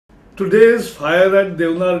Today's fire at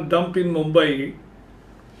Deonar dump in Mumbai,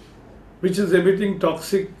 which is emitting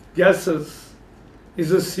toxic gases, is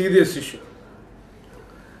a serious issue.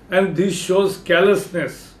 And this shows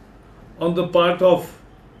carelessness on the part of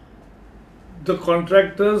the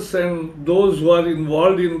contractors and those who are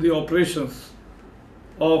involved in the operations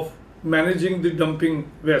of managing the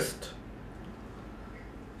dumping waste.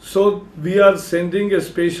 So we are sending a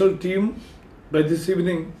special team by this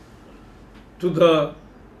evening to the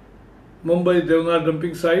Mumbai Deonar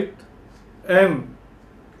dumping site, and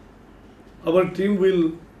our team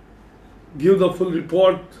will give the full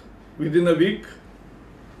report within a week.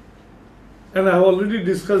 And I have already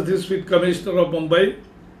discussed this with Commissioner of Mumbai,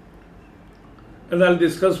 and I'll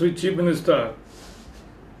discuss with Chief Minister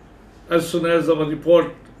as soon as our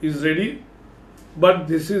report is ready. But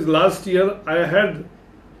this is last year I had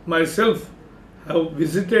myself have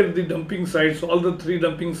visited the dumping sites, all the 3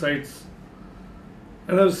 dumping sites,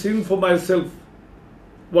 and I've seen for myself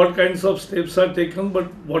what kinds of steps are taken,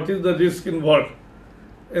 but what is the risk involved.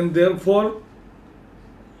 And therefore,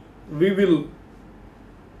 we will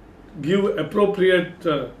give appropriate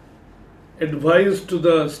advice to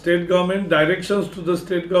the state government, directions to the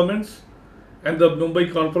state governments and the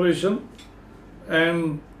Mumbai Corporation,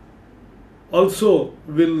 and also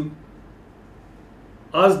will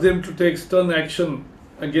ask them to take stern action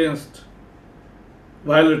against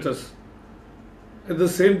violators. At the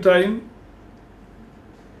same time,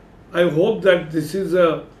 I hope that this is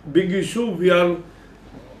a big issue. We are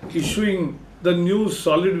issuing the new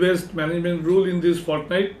solid waste management rule in this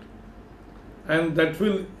fortnight, and that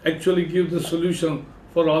will actually give the solution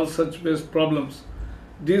for all such waste problems.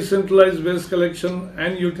 Decentralized waste collection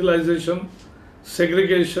and utilization,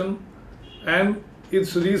 segregation and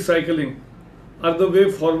its recycling are the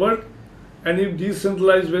way forward. And if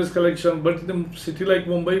decentralized waste collection, but in a city like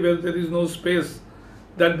Mumbai where there is no space,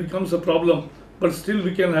 that becomes a problem. But still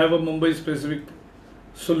we can have a Mumbai specific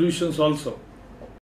solutions also.